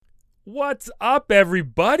What's up,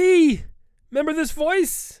 everybody? Remember this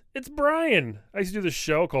voice? It's Brian. I used to do this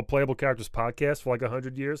show called Playable Characters Podcast for like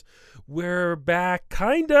 100 years. We're back,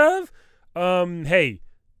 kind of. Hey,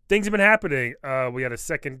 things have been happening. We had a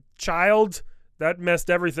second child. That messed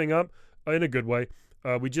everything up in a good way.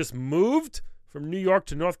 We just moved from New York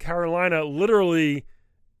to North Carolina literally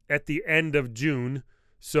at the end of June.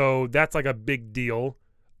 So that's like a big deal.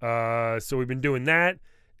 So we've been doing that.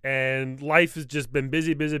 And life has just been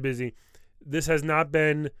busy. This has not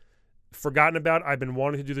been forgotten about. I've been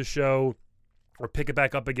wanting to do the show or pick it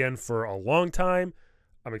back up again for a long time.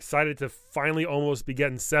 I'm excited to finally almost be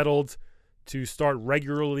getting settled to start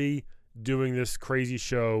regularly doing this crazy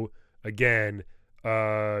show again.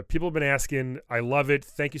 People have been asking. I love it.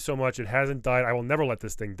 Thank you so much. It hasn't died. I will never let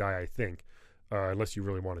this thing die, I think, unless you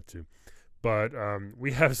really want it to. But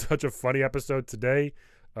we have such a funny episode today.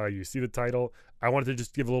 You see the title. I wanted to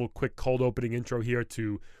just give a little quick cold opening intro here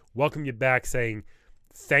to welcome you back, saying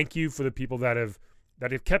thank you for the people that have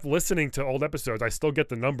kept listening to old episodes. I still get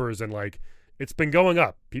the numbers, and like it's been going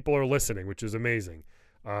up. People are listening, which is amazing.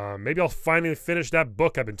 Maybe I'll finally finish that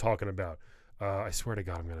book I've been talking about. I swear to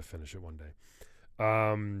God, I'm going to finish it one day.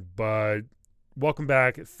 But welcome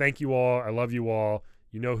back. Thank you all. I love you all.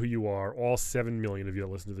 You know who you are. All 7 million of you that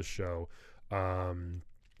listen to the show.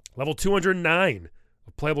 Level 209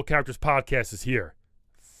 of Playable Characters Podcast is here.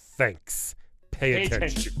 Thanks. Pay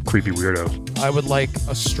attention. Creepy weirdo. I would like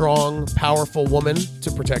a strong, powerful woman to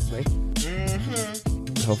protect me.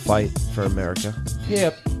 He'll fight for America.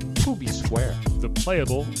 Hip, Poopy Square. The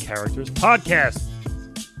Playable Characters Podcast.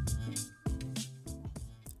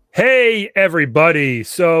 Hey, everybody.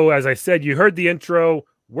 So, as I said, you heard the intro.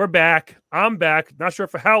 We're back. I'm back. Not sure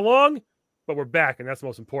for how long, but we're back, and that's the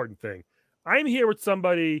most important thing. I'm here with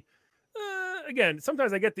somebody. Again,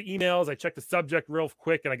 sometimes I get the emails. I check the subject real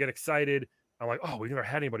quick, and I get excited. I'm like, oh, we never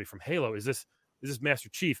had anybody from Halo. Is this Master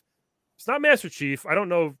Chief? It's not Master Chief. I don't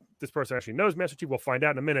know if this person actually knows Master Chief. We'll find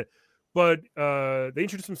out in a minute. But they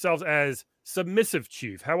introduce themselves as Submissive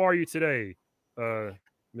Chief. How are you today,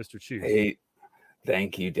 Mr. Chief? Hey,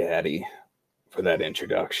 thank you, Daddy, for that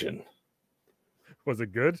introduction. Was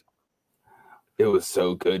it good? It was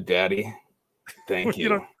so good, Daddy. Thank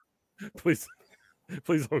you. Please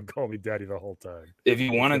don't call me Daddy the whole time. If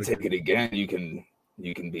you want to take it again, you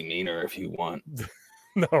can be meaner if you want.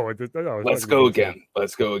 No. Let's go again.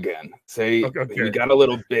 Let's go again. Say okay. We got a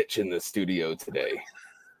little bitch in the studio today,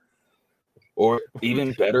 or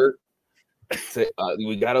even better, say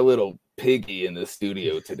we got a little piggy in the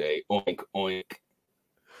studio today. Oink oink.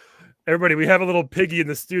 Everybody, we have a little piggy in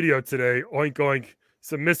the studio today. Oink oink.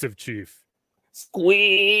 Submissive Chief.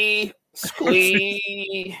 Squee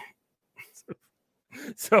squee.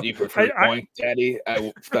 So do you prefer oink, Daddy?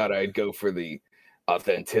 I thought I'd go for the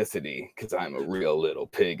authenticity because I'm a real little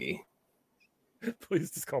piggy. Please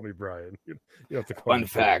just call me Brian. You have to call Fun me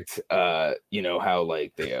fact, you know how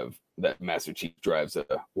like they have that Master Chief drives a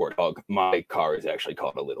Warthog? My car is actually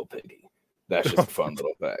called a little piggy. That's just a fun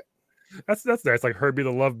little fact. That's nice. Like Herbie the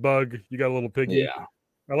Love Bug. You got a little piggy. Yeah.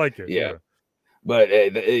 I like it. Yeah. But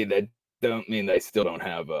that don't mean they still don't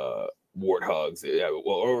have warthogs.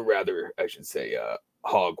 Well, or rather, I should say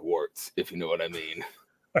hogwarts, if you know what I mean.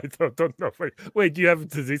 I don't know. Wait, do you have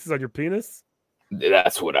diseases on your penis?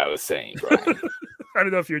 That's what I was saying, Brian. I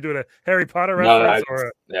don't know if you're doing a Harry Potter reference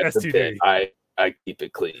or a STD. I keep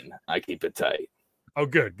it clean. I keep it tight. Oh,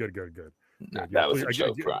 good. No, that was a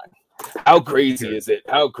joke, Brian. How crazy is it?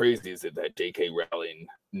 How crazy is it that J.K. Rowling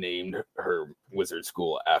named her wizard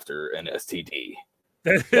school after an STD?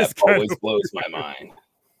 That always blows my mind.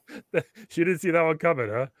 She didn't see that one coming,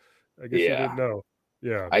 huh? I guess she didn't know.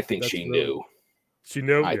 Yeah, I think she knew. She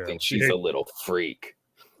knew. I think she's a little freak.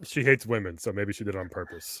 She hates women, so maybe she did it on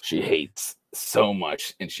purpose. She hates so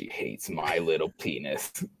much, and she hates my little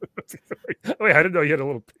penis. Wait, I didn't know you had a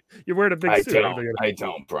little. You're wearing a big suit. I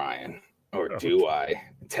don't, Brian. Or do I?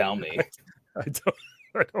 Tell me. I don't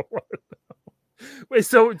want to know. Wait,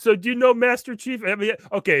 so do you know Master Chief? I mean,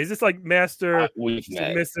 okay, is this like Master we've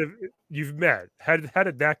Submissive? Met. You've met. How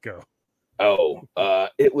did that go? Oh,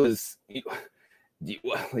 it was.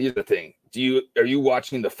 Here's the thing. Are you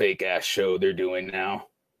watching the fake ass show they're doing now?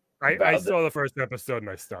 I saw the first episode and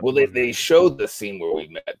I stopped. Well, they showed the scene where we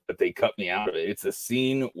met, but they cut me out of it. It's a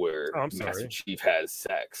scene where Master Chief has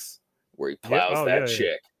sex, where he plows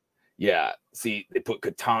chick. Yeah. See, they put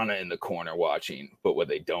Katana in the corner watching, but what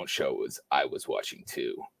they don't show is I was watching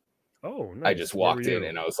too. Oh, nice. I just walked in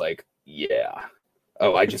and I was like, yeah.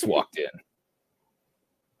 Oh, I just walked in.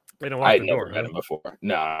 They don't lock the door. I'd never met him before.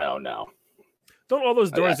 No. Don't all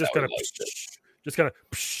those doors just kind of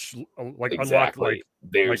like exactly. unlock like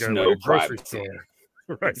There's like no a grocery privacy. store?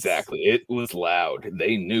 Right. Exactly. It was loud.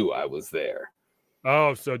 They knew I was there.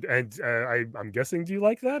 Oh, so and I'm guessing, do you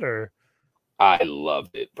like that or? I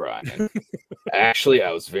loved it, Brian. Actually,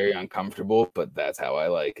 I was very uncomfortable, but that's how I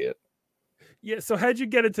like it. Yeah. So how'd you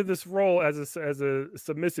get into this role as a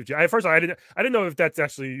submissive? First, I didn't know if that's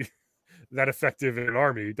actually that effective in an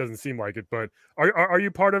army. It doesn't seem like it, but are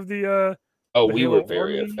you part of the? Oh, the we Halo were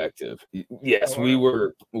very Army? effective. Yes, Oh, we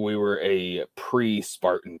wow. were a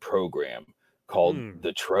pre-Spartan program called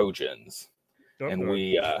the Trojans, and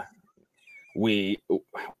we it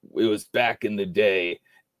was back in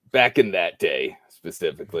that day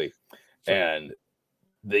specifically, and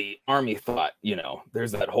the Army thought,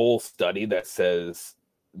 there's that whole study that says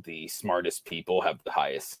the smartest people have the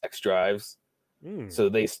highest sex drives. So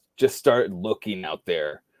they just started looking out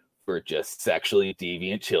there for just sexually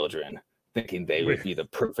deviant children, thinking they would be the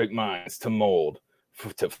perfect minds to mold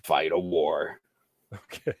to fight a war.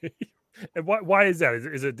 Okay. And why is that?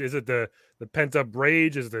 Is it the pent up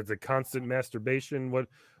rage? Is it the constant masturbation? What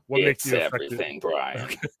makes you effective? Everything, Brian?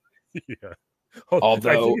 Okay. Yeah.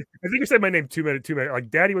 Although I think you said my name too many. Like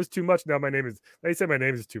Daddy was too much. Now my name is. They said my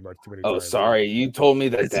name is too much. Too many. Oh, times. Sorry. You told me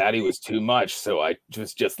that Daddy was too much, so I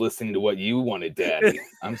was just listening to what you wanted, Daddy.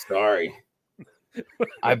 I'm sorry.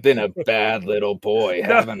 I've been a bad little boy,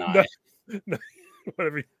 haven't I? No,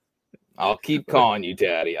 whatever. I'll keep calling you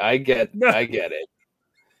Daddy. I get it.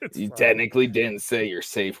 You fine. Technically didn't say your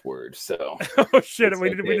safe word, so. Oh shit! We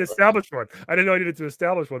didn't establish one. I didn't know I needed to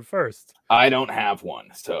establish one first. I don't have one,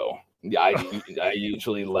 so I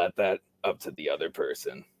usually let that up to the other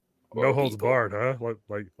person. No holds barred, huh?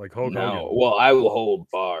 Like Hulk Hogan. No, well, I will hold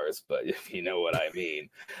bars, but if you know what I mean,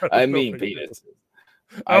 I mean penises.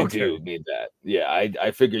 I do mean that. Yeah, I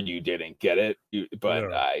figured you didn't get it, but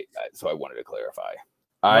no. So I wanted to clarify.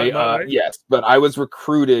 Yes, but I was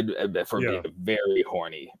recruited for being a very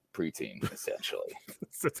horny preteen, essentially.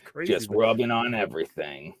 That's crazy. Just rubbing on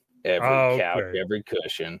everything, every couch, every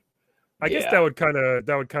cushion. I guess that would kind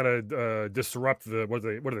of disrupt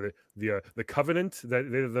the Covenant,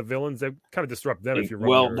 that the villains, that kind of disrupt them if you're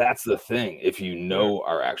well, that's the thing. If you know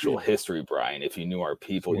our actual history, Brian, if you knew our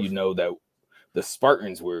people, you know that the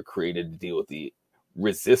Spartans were created to deal with the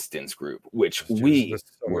resistance group, which we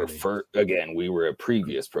were we were a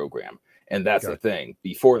previous program, and that's the thing.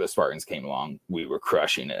 Before the Spartans came along, we were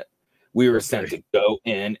crushing it. We were sent to go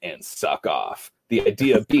in and suck off. The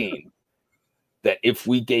idea being that if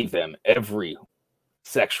we gave them every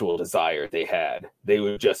sexual desire they had, they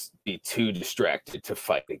would just be too distracted to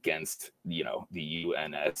fight against, the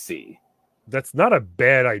UNSC. That's not a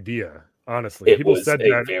bad idea, honestly. People said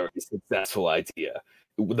that very successful idea.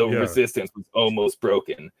 The resistance was almost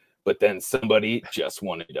broken, but then somebody just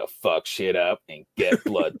wanted to fuck shit up and get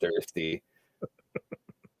bloodthirsty.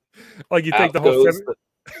 Like you think the whole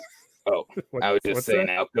I was just saying,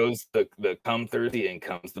 out goes the come thirsty and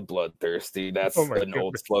comes the bloodthirsty. That's an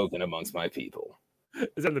old slogan amongst my people.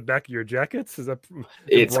 Is that in the back of your jackets? Is that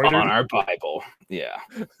it's on our Bible? Yeah.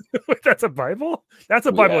 That's a Bible? That's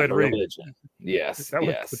a Bible I'd read. Yes. That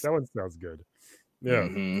one sounds good. Yeah.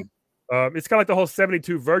 Mm-hmm. It's kind of like the whole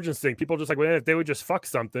 72 virgins thing. People just like, well, if they would just fuck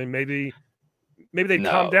something, maybe they'd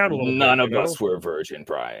calm down a little bit. None of us were virgin,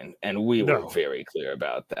 Brian, and we were very clear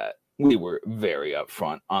about that. We were very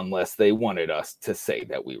upfront, unless they wanted us to say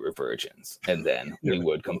that we were virgins, and then we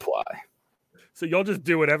would comply. So you'll just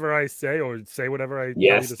do whatever I say, or say whatever I tell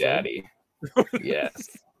you to Daddy. Yes.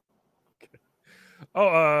 Okay. Oh,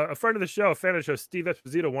 a friend of the show, a fan of the show, Steve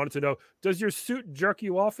Esposito, wanted to know: does your suit jerk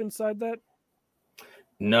you off inside that?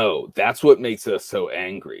 No, that's what makes us so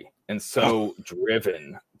angry and so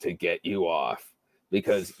driven to get you off,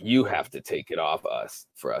 because you have to take it off us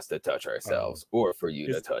for us to touch ourselves, or for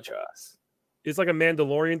you to touch us. It's like a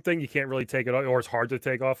Mandalorian thing. You can't really take it off, or it's hard to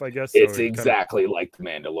take off, I guess. It's exactly like the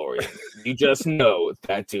Mandalorian. You just know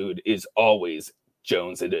that dude is always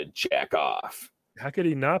jonesing to jack off. How could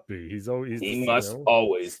he not be? He must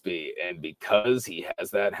always be. And because he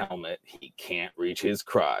has that helmet, he can't reach his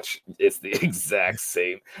crotch. It's the exact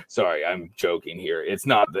same. Sorry, I'm joking here. It's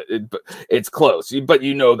not that, but it's close. But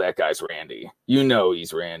you know that guy's Randy. You know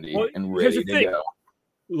he's Randy and ready to go.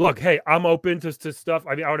 Look, hey, I'm open to stuff.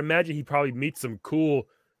 I mean, I would imagine he probably meets some cool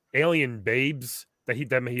alien babes that he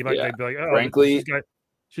might be like, oh, frankly,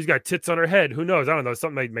 she's got tits on her head. Who knows? I don't know.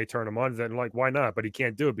 Something may turn him on. Then, like, why not? But he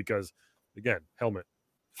can't do it because, again, helmet.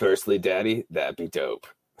 Firstly, Daddy, that'd be dope.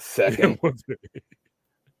 Second,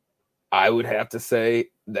 I would have to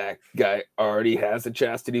say that guy already has a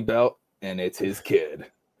chastity belt, and it's his kid.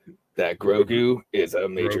 That Grogu is a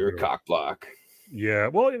major cock block. Yeah,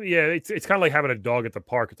 well, yeah, it's kind of like having a dog at the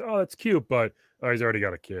park. It's, oh, that's cute, but he's already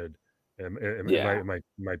got a kid. It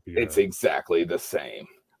might be. It's exactly the same.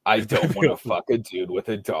 I don't want to fuck a dude with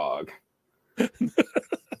a dog. But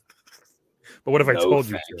what if I told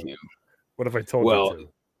you to? What if I told you to? Well,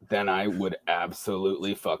 then I would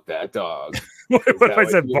absolutely fuck that dog. What if I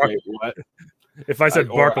said bark? What? If I said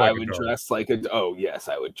bark, I would dress like a. Oh yes,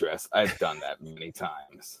 I would dress. I've done that many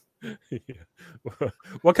times. Yeah.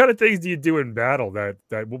 What kind of things do you do in battle?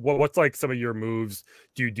 What's like some of your moves?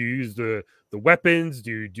 Do you use the weapons?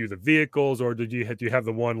 Do you do the vehicles, or do you have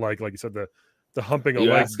the one like you said the humping?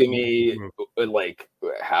 You're asking me like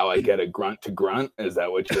how I get a grunt to grunt? Is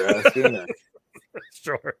that what you're asking?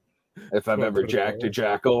 Sure. If I've ever jacked a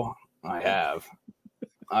jackal, I have.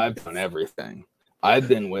 I've done everything. I've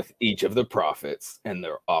been with each of the prophets, and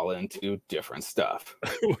they're all into different stuff.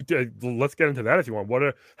 Let's get into that if you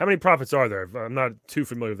want. How many prophets are there? I'm not too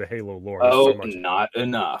familiar with the Halo lore. Oh, not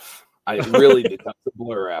enough. It really becomes a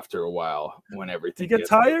blur after a while when everything. Do you get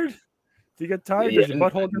tired? Do you get tired? Does your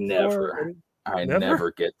butthole get never. Sore? I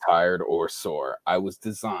never get tired or sore. I was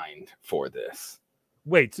designed for this.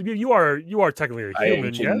 Wait, so you are technically a human. I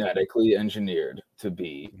am genetically engineered to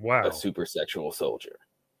be a super sexual soldier.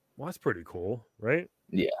 Well, that's pretty cool, right?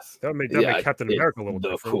 Yes. That would make Captain America a little the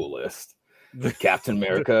different. Coolest. Captain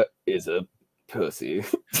America is a pussy.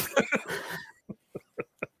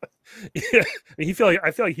 Yeah, I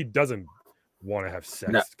feel like he doesn't want to have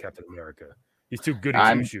sex. No. Captain America. He's too good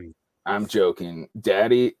at shoes. I'm joking.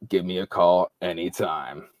 Daddy, give me a call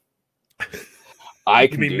anytime. I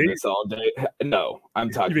can do this all day. No,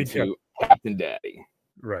 I'm talking to Captain Daddy.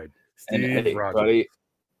 Right. Steve and hey, buddy,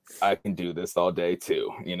 I can do this all day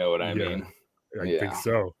too. You know what I mean? I think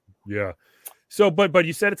so. Yeah. So, but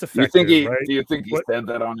you said it's effective, right? Do you think he said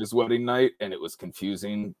that on his wedding night and it was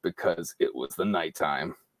confusing because it was the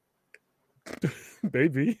nighttime?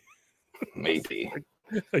 Maybe.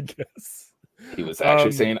 I guess. He was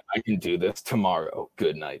actually saying, I can do this tomorrow.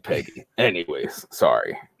 Good night, Peggy. Anyways,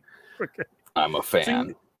 sorry. Okay. I'm a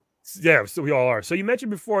fan. So we all are. So you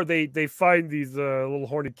mentioned before they find these little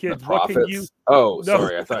horny kids. What can you? Oh,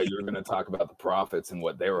 sorry. I thought you were going to talk about the prophets and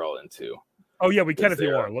what they were all into. Oh yeah, we can if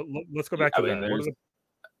you want. Let's go back to that. What are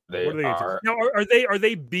they into? Now, are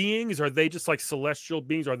they beings? Are they just like celestial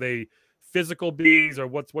beings? Are they physical beings? Or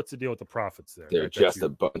what's the deal with the prophets there? They're just a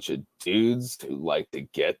bunch of dudes who like to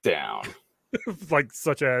get down. Like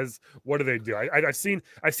such as what do they do? I've seen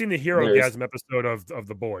the Hero-gasm episode of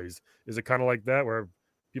The Boys. Is it kind of like that where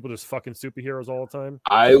people just fucking superheroes all the time?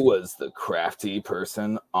 I was the crafty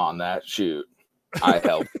person on that shoot. I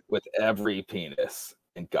helped with every penis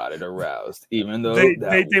and got it aroused, even though they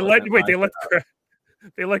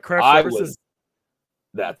let craft services.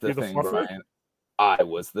 That's the thing, Brian. I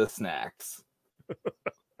was the snacks,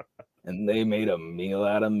 and they made a meal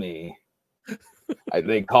out of me.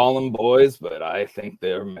 They call them boys, but I think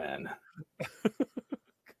they're men.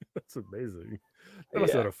 That's amazing. That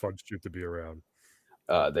was not a fun shoot to be around.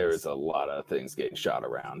 There is a lot of things getting shot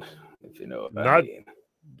around, if you know what I mean.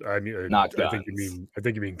 I mean, not guns. I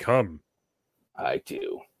think you mean cum. I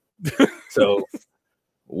do. So,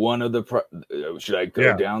 one of the should I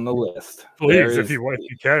go down the list? Please, if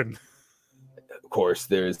you can. Of course,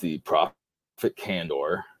 there's the prophet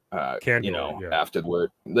Candor. Candor, after the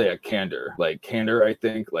word, candor, like candor. I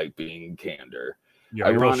think like being candor. Yeah,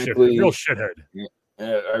 ironically, real shithead.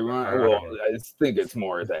 Well, I think it's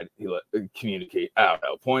more that he communicate. I don't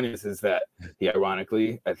know. Point is that he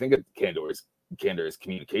ironically, I think candor is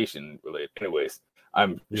communication related. Anyways,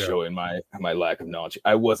 I'm showing my lack of knowledge.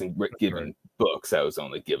 I wasn't given books. I was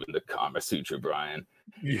only given the Kama Sutra, Brian.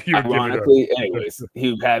 Ironically, anyways,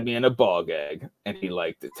 he had me in a ball gag, and he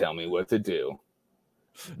liked to tell me what to do.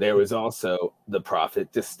 There was also the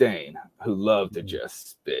prophet Disdain, who loved to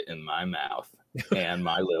just spit in my mouth and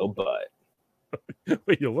my little butt.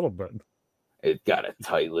 Wait, your little butt? It got a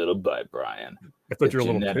tight little butt, Brian. I thought you were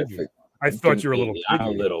a little piggy. I thought you were a little piggy. I'm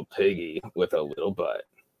a little piggy with a little butt.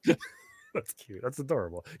 That's cute. That's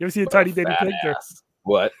adorable. You ever seen a tiny baby pig?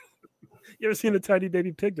 What? You ever seen a tiny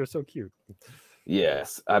baby pig? They're so cute.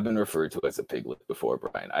 Yes, I've been referred to as a piglet before,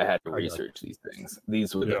 Brian. I had to research these things.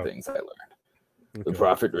 These were the things I learned. Okay. The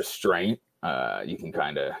prophet Restraint. You can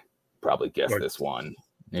kind of probably guess this one.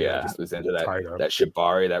 Yeah, it was into that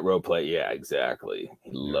Shibari, that role play. Yeah, exactly.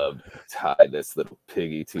 He loved to tie this little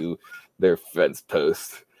piggy to their fence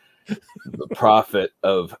post. The prophet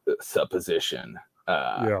of supposition.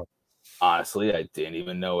 Honestly, I didn't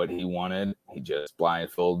even know what he wanted. He just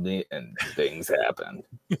blindfolded me, and things happened.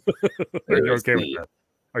 Are you okay with that?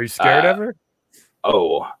 Are you scared ever?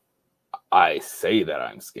 Oh, I say that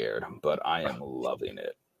I'm scared, but I am loving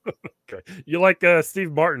it. Okay, you like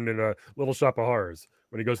Steve Martin in a Little Shop of Horrors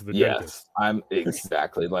when he goes to the Yes, dentist. I'm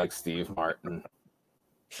exactly like Steve Martin.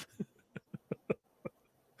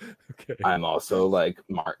 Okay. I'm also like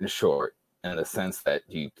Martin Short in the sense that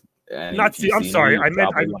Not Steve. I'm sorry. I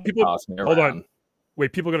meant people. Hold around. on.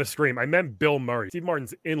 Wait, people are gonna scream. I meant Bill Murray. Steve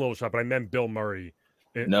Martin's in Little Shop, but I meant Bill Murray.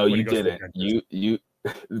 No, you didn't. You.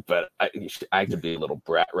 But I could be a little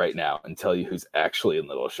brat right now and tell you who's actually in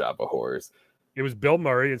Little Shop of Horrors. It was Bill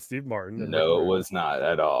Murray and Steve Martin. And no, it was not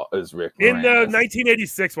at all. It was Rick in the Moranis.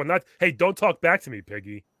 1986 one. Not. Hey, don't talk back to me,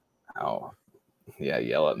 Piggy. Oh, yeah.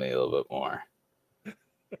 Yell at me a little bit more.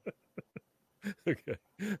 Okay.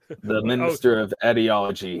 The minister of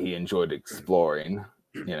etiology, he enjoyed exploring.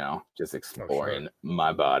 Just exploring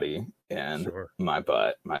my body and my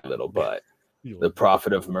butt, my little butt. The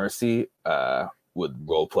prophet of mercy would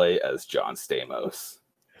roleplay as John Stamos.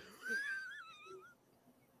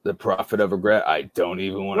 The prophet of regret, I don't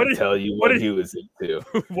even want to tell you what he was into.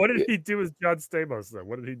 What did he do as John Stamos, though?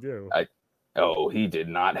 What did he do? He did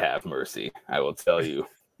not have mercy, I will tell you.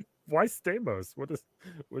 Why Stamos?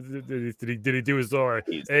 Did he do his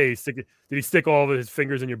did he stick all of his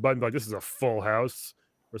fingers in your butt and be like, this is a full house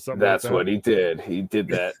or something? That's what he did. He did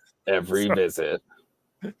that every visit.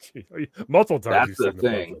 Multiple times. That's the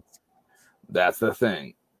thing. That's the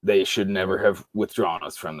thing. They should never have withdrawn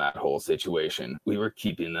us from that whole situation. We were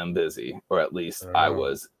keeping them busy, or at least I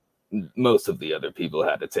was. Most of the other people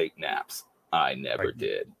had to take naps. I never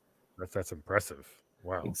did. That's impressive.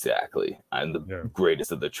 Wow. Exactly. I'm the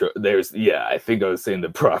greatest of the I think I was saying the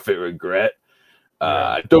prophet regret.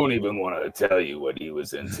 I don't even want to tell you what he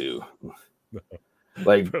was into.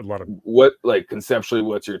 Like a lot of conceptually,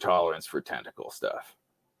 what's your tolerance for tentacle stuff?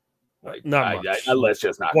 Like not much. Let's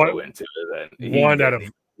just not go into it. Then he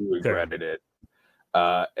regretted it.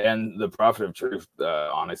 And the prophet of truth,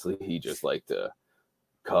 honestly, he just liked to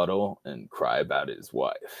cuddle and cry about his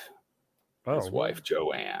wife. His wife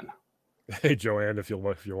Joanne. Hey Joanne, if you're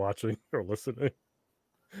watching or listening.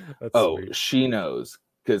 That's sweet. She knows,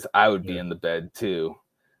 because I would be in the bed too,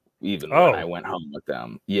 even when I went home with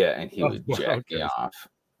them. Yeah, and he would jack me off.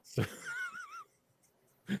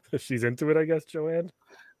 She's into it, I guess, Joanne.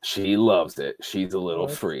 She loves it. She's a little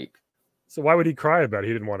freak. So why would he cry about it?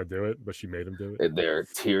 He didn't want to do it, but she made him do it. They're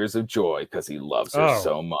tears of joy because he loves her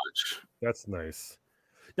so much. That's nice.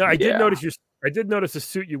 Now I did notice the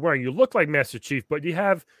suit you're wearing. You look like Master Chief, but you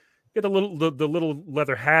get the little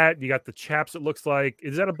leather hat. You got the chaps. It looks like,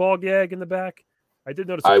 is that a ball gag in the back? I did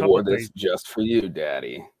notice. I wore this just for you,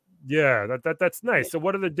 Daddy. Yeah, that's nice. So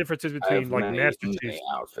what are the differences between Master Chief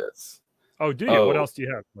outfits? Oh, do you? What else do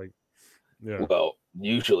you have? Well,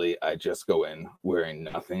 usually I just go in wearing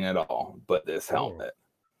nothing at all but this helmet.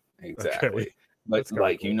 Exactly. Okay. But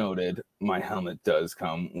like you noted, my helmet does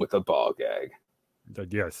come with a ball gag.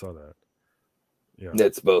 Yeah, I saw that. Yeah.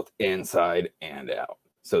 That's both inside and out,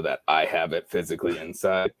 so that I have it physically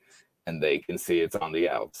inside and they can see it's on the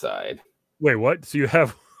outside. Wait, what? So you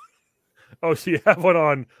have so you have one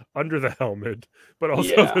on under the helmet, but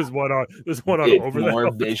also there's one on over the helmet. It's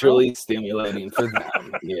more visually stimulating for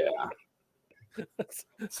them. Yeah.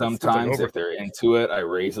 Sometimes if they're into it, I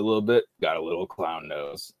raise a little bit. Got a little clown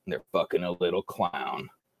nose. They're fucking a little clown.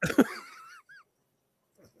 Do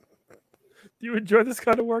you enjoy this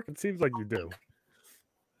kind of work? It seems like you do.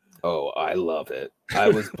 Oh, I love it. I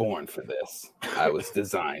was born for this. I was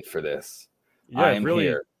designed for this. Yeah, I am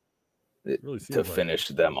here to finish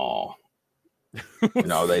them all.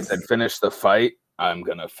 They said finish the fight. I'm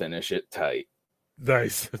gonna finish it tight.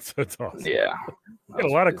 Nice. That's awesome. Yeah. A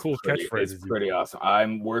lot of cool catchphrases. It's pretty awesome.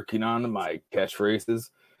 I'm working on my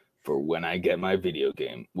catchphrases for when I get my video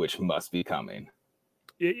game, which must be coming.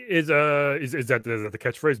 Is that the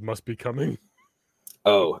catchphrase must be coming?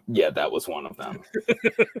 Oh, yeah, that was one of them.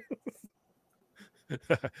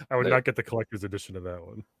 I would not get the collector's edition of that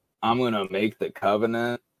one. I'm gonna make the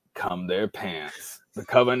covenant come their pants. The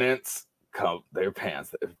covenants come their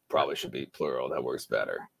pants. It probably should be plural. That works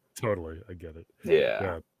better. Totally, I get it.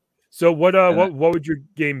 Yeah. So what would your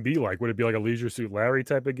game be like? Would it be like a Leisure Suit Larry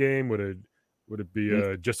type of game? Would it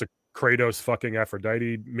be just a Kratos fucking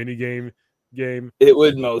Aphrodite mini game? It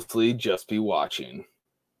would mostly just be watching.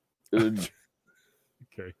 It would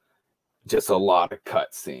okay. Just a lot of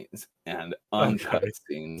cutscenes and uncut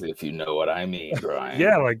scenes, if you know what I mean, Brian.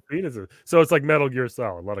 Yeah, like penises. So it's like Metal Gear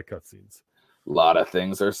Solid, a lot of cutscenes. A lot of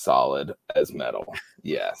things are solid as metal.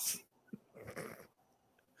 Yes.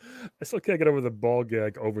 I still can't get over the ball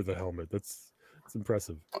gag over the helmet. That's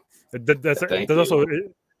impressive.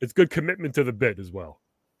 It's good commitment to the bit as well.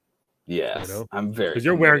 Yes, I'm very. Because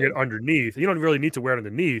you're wearing it underneath. You don't really need to wear it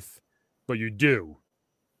underneath, but you do.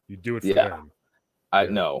 You do it for them. I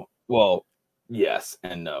know. Well, yes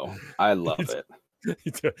and no. I love it.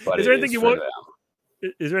 But is there anything you won't?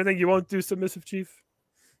 Is there anything you won't do, submissive chief?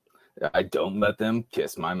 I don't let them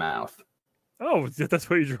kiss my mouth. Oh, that's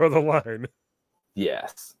where you draw the line.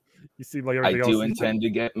 Yes. You seem like I do intend to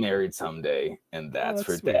get married someday, and that's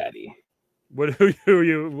for sweet. Daddy. What are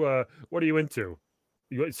you into?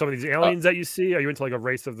 Some of these aliens that you see? Are you into like a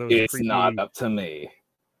race of those? It's not up to me.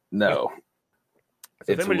 No.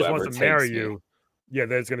 So if anybody just wants to marry you, yeah,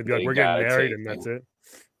 there's going to be like, we're getting married and that's it.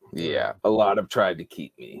 Yeah, a lot have tried to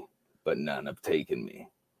keep me, but none have taken me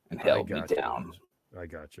and held me down. I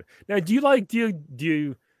got you. Now, do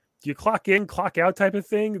you clock in, clock out type of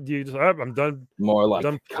thing? Do you just, I'm done? More like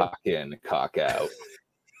cock in, cock out.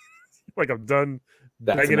 Like I'm done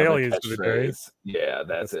bagging aliens for the day. Yeah,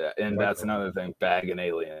 that's it. And that's another thing. Bagging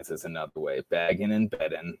aliens is another way. Bagging and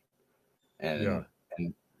bedding and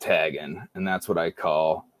tagging. And that's what I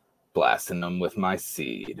call blasting them with my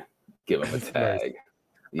seed. Give them a tag. Nice.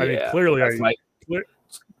 Yeah, I mean, clearly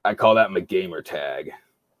I call that my gamer tag.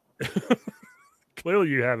 Clearly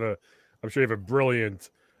you have I'm sure you have a brilliant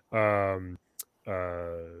what's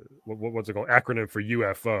it called, acronym for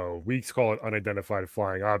UFO. We call it unidentified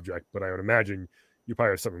flying object, but I would imagine you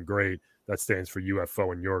probably have something great that stands for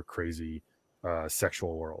UFO in your crazy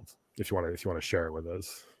sexual world. If you want to share it with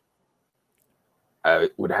us, I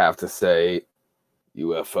would have to say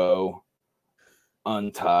UFO,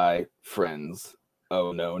 untie friends.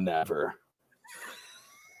 Oh no, never.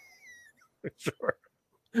 Sure.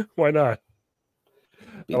 Why not?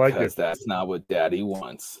 Because I like it. That's not what Daddy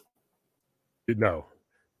wants. No,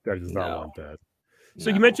 Daddy does not want that. So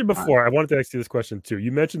you mentioned before, I wanted to ask you this question too.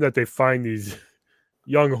 You mentioned that they find these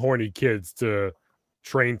young, horny kids to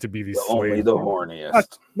train to be these slaves. Only the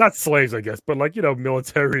horniest. Not slaves, I guess, but like,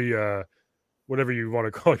 military, whatever you want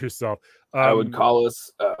to call yourself. I would call us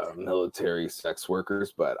military sex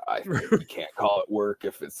workers, but I think you can't call it work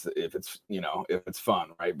if it's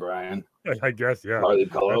fun, right, Brian? I guess, yeah. Hardly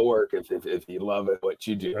call it work if you love it, what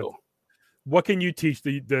you do. What can you teach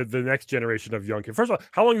the next generation of young kids? First of all,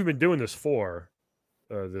 how long have you been doing this for?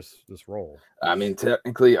 This role? I mean,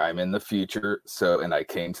 technically, I'm in the future, and I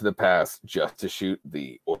came to the past just to shoot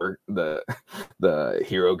the Herogasm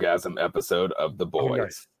episode of The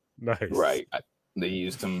Boys. Oh, nice. Right. They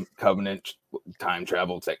used some Covenant time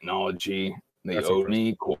travel technology. They owed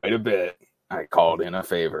me quite a bit. I called in a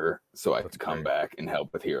favor so I could come back and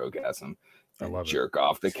help with Herogasm and jerk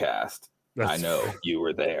off the cast. I know you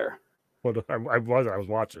were there. Well, I was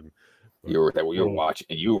watching. You were there. You were watching,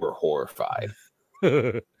 and you were horrified.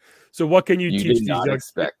 So, what can you teach? You did not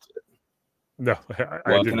expect it. No,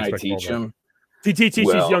 what can I teach them? To teach these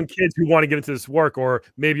young kids who want to get into this work, or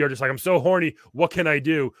maybe are just like, I'm so horny. What can I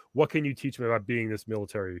do? What can you teach them about being this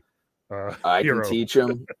military I hero? can teach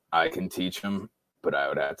them. I can teach them, but I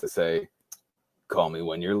would have to say, call me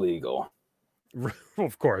when you're legal.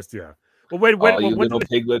 Of course, yeah. Well, wait, all you little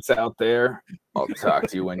piglets out there, I'll talk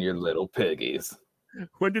to you when you're little piggies.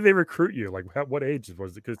 When did they recruit you? Like, what age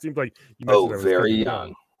was it? Because it seems like you very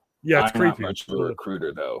young. Yeah, it's creepy. Not much of a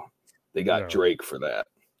recruiter though. They got Drake for that.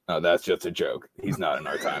 No, that's just a joke. He's not in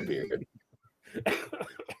our time period.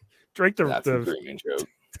 Drake, that's a grooming joke.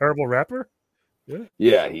 Terrible rapper.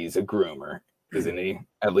 Yeah, he's a groomer, isn't he?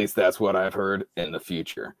 At least that's what I've heard in the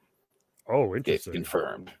future. Oh, interesting. It's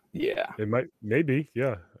confirmed. Yeah. It maybe.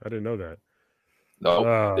 Yeah. I didn't know that.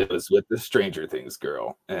 No, it was with the Stranger Things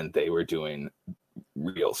girl, and they were doing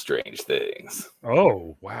real strange things.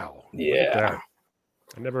 Oh, wow. Yeah.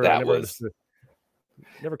 I never understood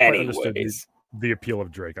the appeal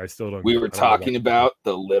of Drake. I still don't. We were talking about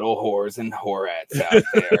the little whores and whorettes out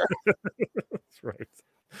there. That's right.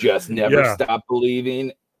 Just never stop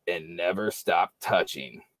believing and never stop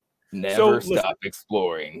touching. Never stop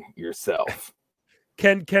exploring yourself.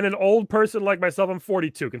 Can an old person like myself, I'm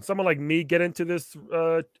 42, can someone like me get into this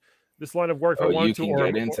this line of work if I want to? You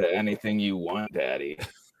can get into anything you want, Daddy.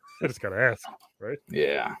 I just gotta ask, right?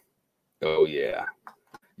 Yeah. Oh yeah.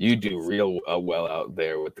 You do real well out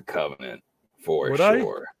there with the Covenant for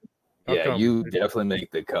sure. Yeah, you definitely make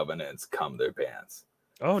the Covenants come their pants.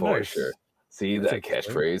 Oh, for nice. Sure. See, that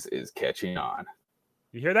catchphrase is catching on.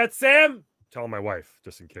 You hear that, Sam? Tell my wife,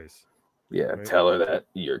 just in case. Yeah, right? Tell her that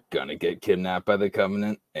you're gonna get kidnapped by the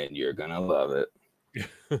Covenant and you're gonna love it.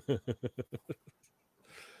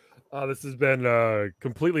 This has been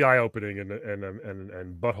completely eye-opening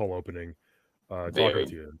and butthole opening. Talking to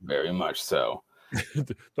you. Very much so. Do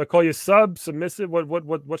I call you submissive?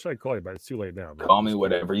 What should I call you? But it's too late now. Call me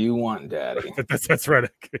whatever you want, Daddy. That's right. I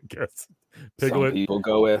guess. Piglet.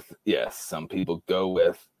 Some people go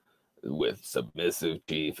with submissive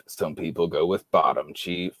chief. Some people go with bottom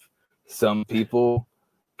chief. Some people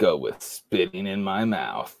go with spitting in my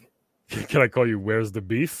mouth. Can I call you Where's the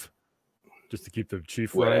Beef? Just to keep the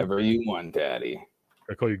chief Whatever running? you want, Daddy.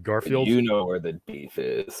 I call you Garfield? You know where the beef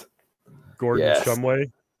is. Gordon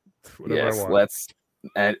Shumway? Whatever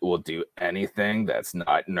and we'll do anything that's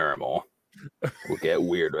not normal. We'll get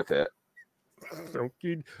weird with it.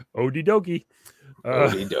 Okie dokie.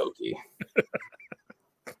 Okie dokie.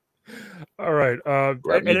 All right.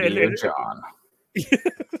 Let me be John.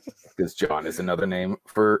 Because John is another name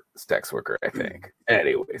for sex worker, I think.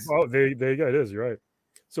 Anyways. Oh, there you go. It is. You're right.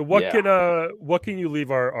 So what can you leave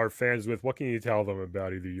our fans with? What can you tell them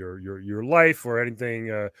about either your life or anything?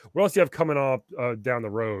 What else do you have coming up down the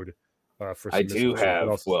road? I do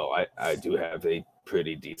have a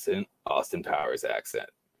pretty decent Austin Powers accent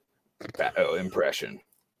impression.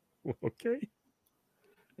 Okay.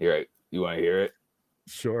 You're right. You want to hear it?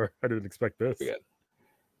 Sure. I didn't expect this.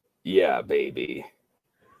 Yeah, baby.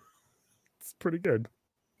 It's pretty good.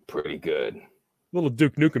 Pretty good. A little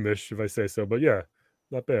Duke Nukem-ish, if I say so, but yeah,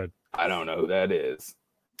 not bad. I don't know who that is.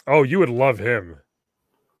 Oh, you would love him.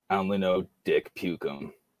 I only know Dick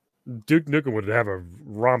Pukem. Duke Nukem would have a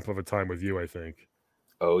romp of a time with you, I think.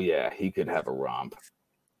 Oh, yeah. He could have a romp.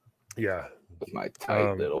 Yeah. With my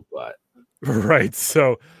tight little butt. Right.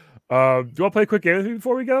 So, do you want to play a quick game with me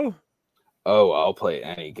before we go? Oh, I'll play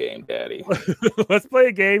any game, Daddy. Let's play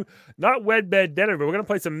a game. Not Wed Bed Dinner, but we're gonna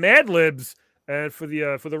play some Mad Libs. And for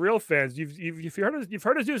the real fans, you've heard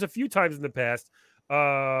us do this a few times in the past.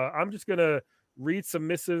 I'm just gonna read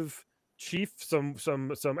submissive chief some.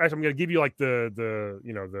 Actually, I'm gonna give you like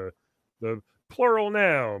the plural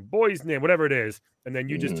noun, boy's name, whatever it is, and then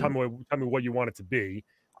you just tell me what you want it to be.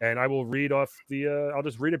 And I will read off I'll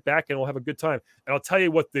just read it back and we'll have a good time. And I'll tell you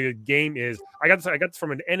what the game is. I got this from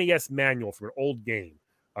an NES manual from an old game.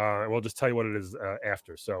 And we'll just tell you what it is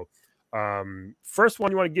after. So first one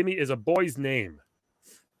you want to give me is a boy's name.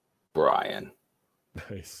 Brian.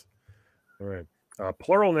 Nice. All right.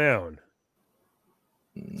 Plural noun.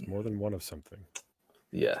 It's more than one of something.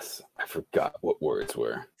 Yes. I forgot what words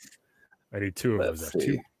were. I need two of those.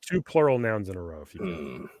 Two plural nouns in a row. If you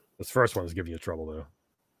can. This first one is giving you trouble, though.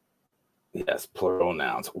 Yes, plural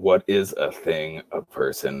nouns. What is a thing, a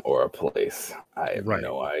person, or a place? I have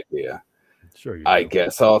no idea. Sure you I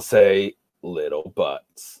guess I'll say little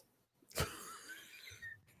butts.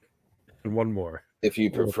 And one more. If you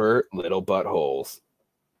prefer little buttholes.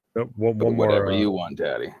 Nope, one more. Whatever you want,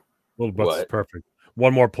 Daddy. Little butts is perfect.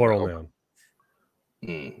 One more plural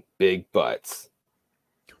noun. Big butts.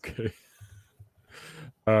 Okay.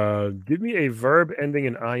 Give me a verb ending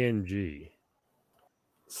in ing.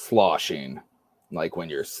 Sloshing, like when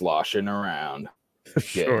you're sloshing around,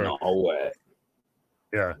 getting all wet.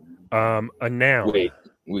 Yeah. A noun. Wait,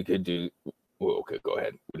 we could do. Well, okay, go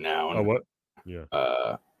ahead. Noun. Oh, what? Yeah.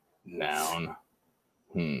 Noun.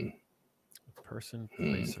 Person,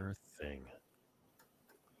 place, or thing.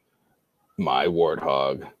 My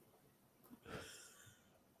warthog.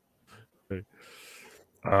 Okay.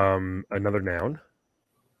 Another noun.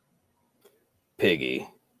 Piggy.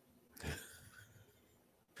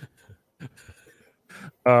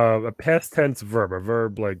 A past tense verb, a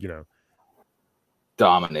verb like,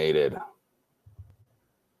 dominated.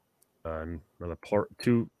 Another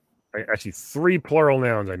three plural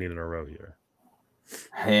nouns I need in a row here.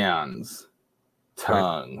 Hands,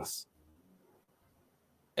 tongues,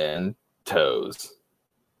 and toes.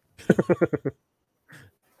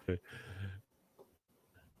 Okay.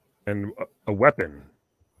 And a weapon.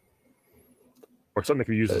 Or something that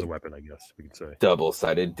can be used as a weapon, I guess we could say.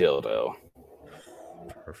 Double-sided dildo.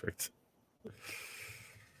 Perfect.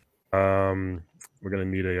 We're gonna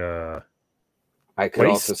need a. I could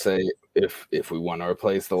also say if we want to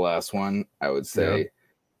replace the last one, I would say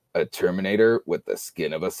a Terminator with the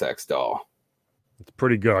skin of a sex doll. It's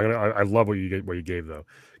pretty good. I love what you gave though.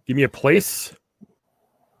 Give me a place.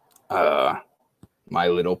 My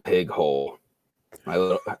little pig hole.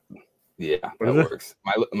 That works.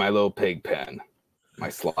 My little pig pen. My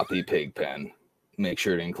sloppy pig pen. Make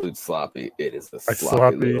sure to include sloppy. It is a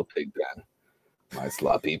sloppy little pig pen. My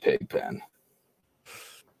sloppy pig pen.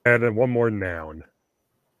 And then one more noun.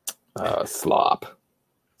 Slop.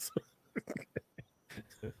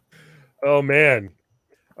 Oh man,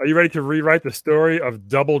 are you ready to rewrite the story of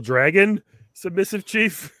Double Dragon, Submissive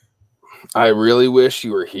Chief? I really wish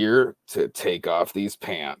you were here to take off these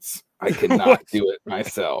pants. I could not do it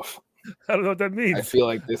myself. I don't know what that means. I feel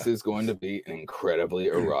like this is going to be an incredibly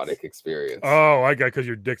erotic experience. Oh, I got because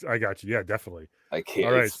your dick's. I got you. Yeah, definitely. I can't.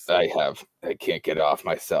 All right. I can't get off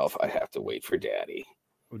myself. I have to wait for Daddy.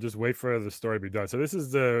 We'll just wait for the story to be done. So this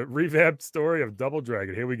is the revamped story of Double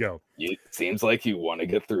Dragon. Here we go. It seems like you want to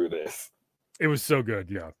get through this. It was so good.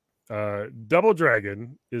 Yeah. Double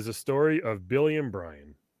Dragon is a story of Billy and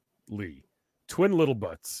Brian Lee, twin little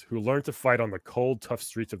butts who learned to fight on the cold, tough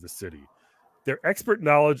streets of the city. Their expert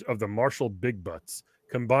knowledge of the martial big butts,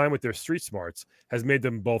 combined with their street smarts, has made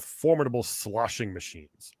them both formidable sloshing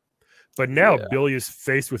machines. But now Billy is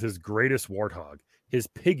faced with his greatest warthog. His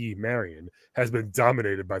piggy, Marion, has been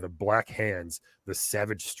dominated by the Black Hands, the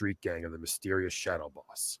savage street gang of the mysterious Shadow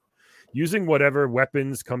Boss. Using whatever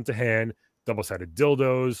weapons come to hand, double-sided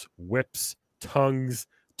dildos, whips, tongues,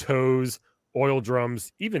 toes, oil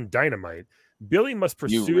drums, even dynamite, Billy must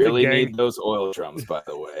pursue You really the gang. need those oil drums, by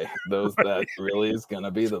the way. That really is going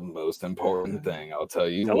to be the most important thing. I'll tell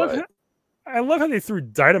you what. I love how they threw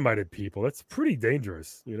dynamite at people. That's pretty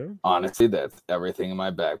dangerous, you know? Honestly, that's everything in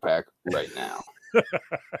my backpack right now.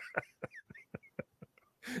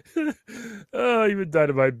 Even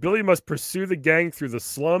dynamite. Billy must pursue the gang through the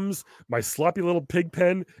slums, my sloppy little pig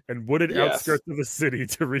pen, and wooded outskirts of the city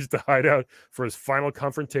to reach the hideout for his final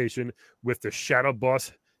confrontation with the Shadow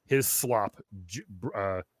Boss, his slop,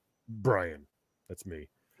 Brian. That's me.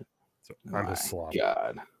 So I'm his slop.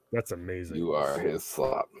 God, that's amazing. You are his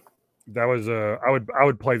slop. That was I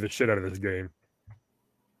would play the shit out of this game.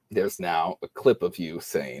 There's now a clip of you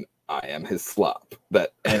saying, "I am his slop,"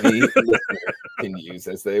 that any listener can use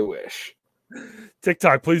as they wish.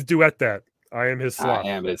 TikTok, please duet that. I am his slop. I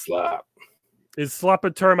am his slop. Is slop a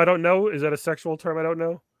term I don't know? Is that a sexual term I don't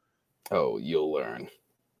know? Oh, you'll learn.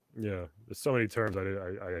 Yeah, there's so many terms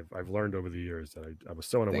I've learned over the years that I was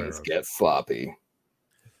so unaware Things of. get sloppy.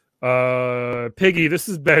 Piggy, this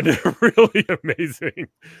has been really amazing.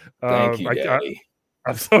 Thank you, Daddy.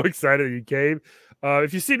 I'm so excited you came.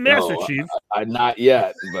 If you see Master Chief, not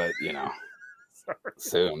yet, but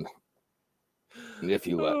soon, if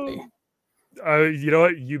you let me. You know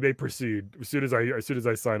what? You may proceed as soon as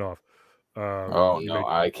I sign off.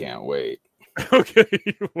 I can't wait. Okay,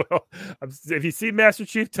 well, if you see Master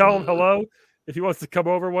Chief, tell him hello. If he wants to come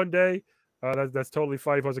over one day, that's totally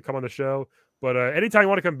fine. If he wants to come on the show, but anytime you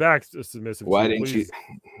want to come back, submissive. Why didn't you?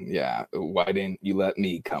 Yeah, why didn't you let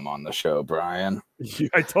me come on the show, Brian?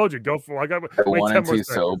 I told you, go for. I wanted to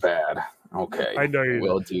so bad. Okay, I know you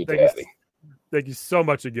will do, Daddy. Thank you so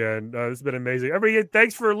much again. This has been amazing. Everybody,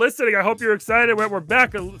 thanks for listening. I hope you're excited. We're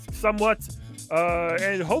back somewhat.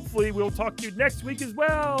 And hopefully we'll talk to you next week as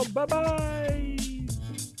well. Bye-bye.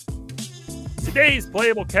 Today's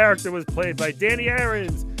playable character was played by Danny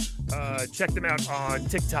Aarons. Check them out on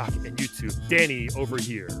TikTok and YouTube. Danny over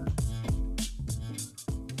here.